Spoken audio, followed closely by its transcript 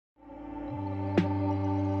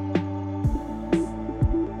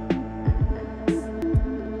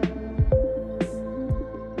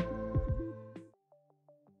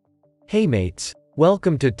Hey mates,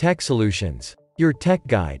 welcome to Tech Solutions, your tech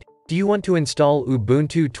guide. Do you want to install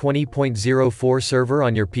Ubuntu 20.04 server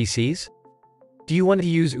on your PCs? Do you want to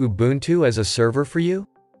use Ubuntu as a server for you?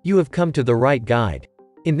 You have come to the right guide.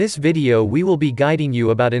 In this video we will be guiding you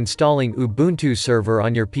about installing Ubuntu Server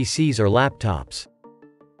on your PCs or laptops.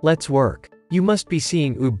 Let's work. You must be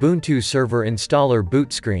seeing Ubuntu Server installer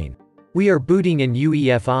boot screen. We are booting in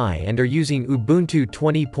UEFI and are using Ubuntu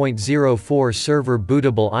 20.04 server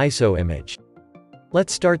bootable ISO image.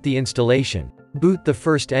 Let's start the installation. Boot the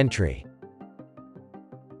first entry.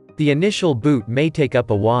 The initial boot may take up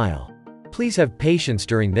a while. Please have patience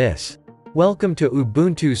during this. Welcome to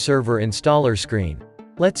Ubuntu Server installer screen.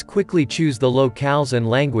 Let's quickly choose the locales and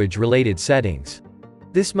language related settings.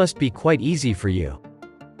 This must be quite easy for you.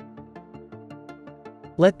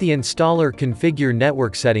 Let the installer configure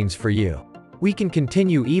network settings for you. We can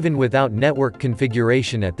continue even without network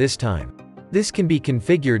configuration at this time. This can be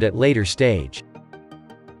configured at later stage.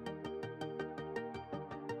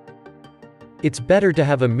 It's better to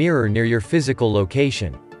have a mirror near your physical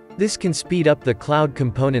location. This can speed up the cloud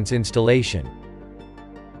components installation.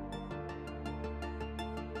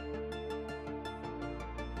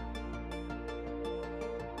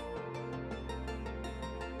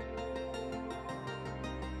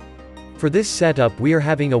 For this setup we are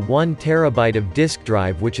having a 1 TB of disk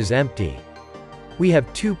drive which is empty. We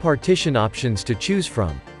have two partition options to choose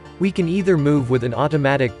from. We can either move with an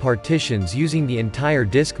automatic partitions using the entire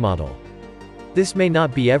disk model. This may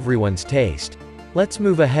not be everyone's taste. Let's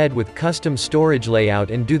move ahead with custom storage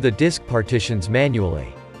layout and do the disk partitions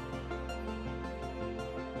manually.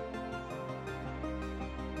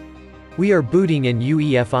 We are booting in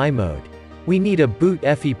UEFI mode. We need a boot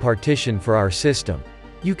FE partition for our system.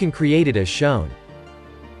 You can create it as shown.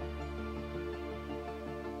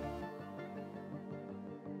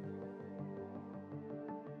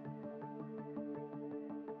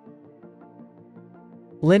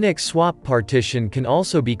 Linux swap partition can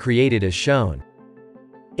also be created as shown.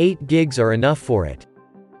 8 gigs are enough for it.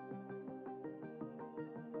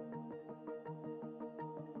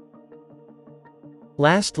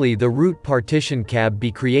 Lastly, the root partition cab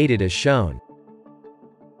be created as shown.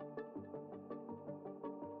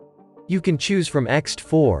 You can choose from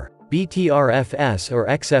ext4, BTRFS or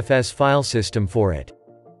XFS file system for it.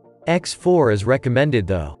 X4 is recommended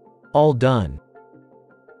though. All done.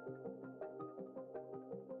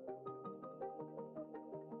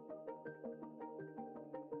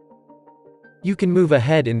 You can move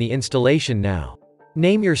ahead in the installation now.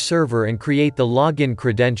 Name your server and create the login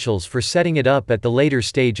credentials for setting it up at the later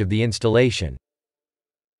stage of the installation.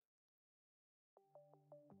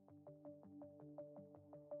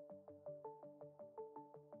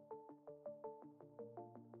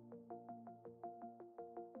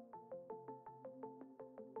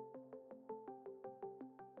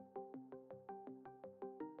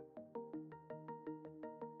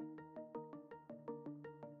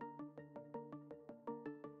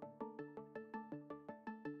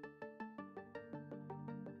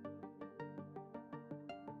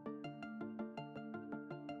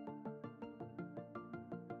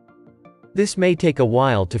 This may take a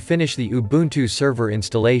while to finish the Ubuntu Server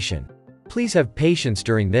installation. Please have patience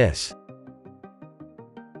during this.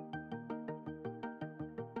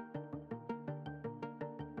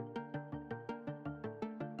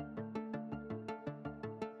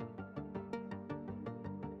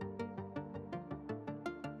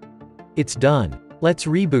 It's done. Let's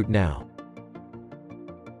reboot now.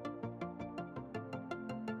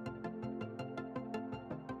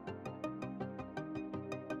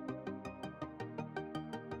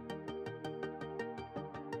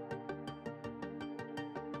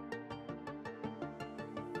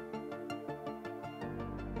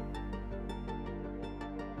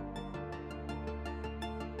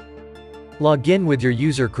 Log in with your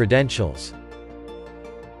user credentials.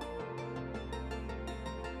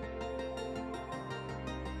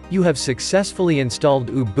 You have successfully installed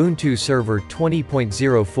Ubuntu Server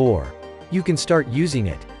 20.04. You can start using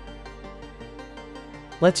it.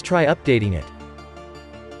 Let's try updating it.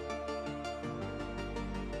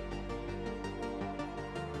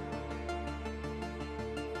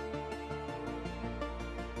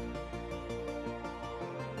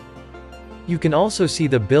 You can also see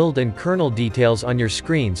the build and kernel details on your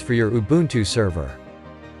screens for your Ubuntu server.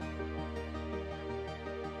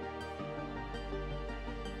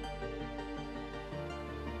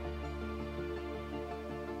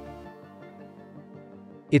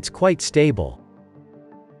 It's quite stable.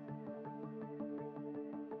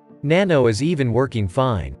 Nano is even working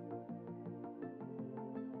fine.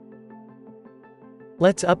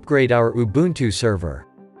 Let's upgrade our Ubuntu server.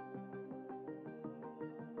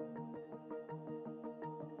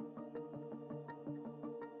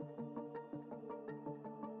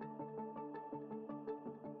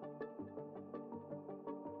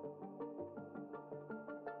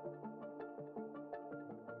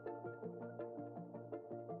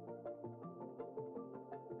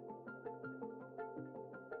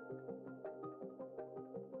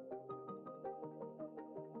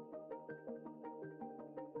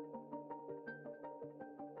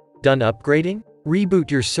 Done upgrading?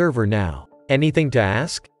 Reboot your server now. Anything to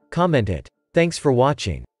ask? Comment it. Thanks for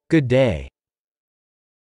watching. Good day.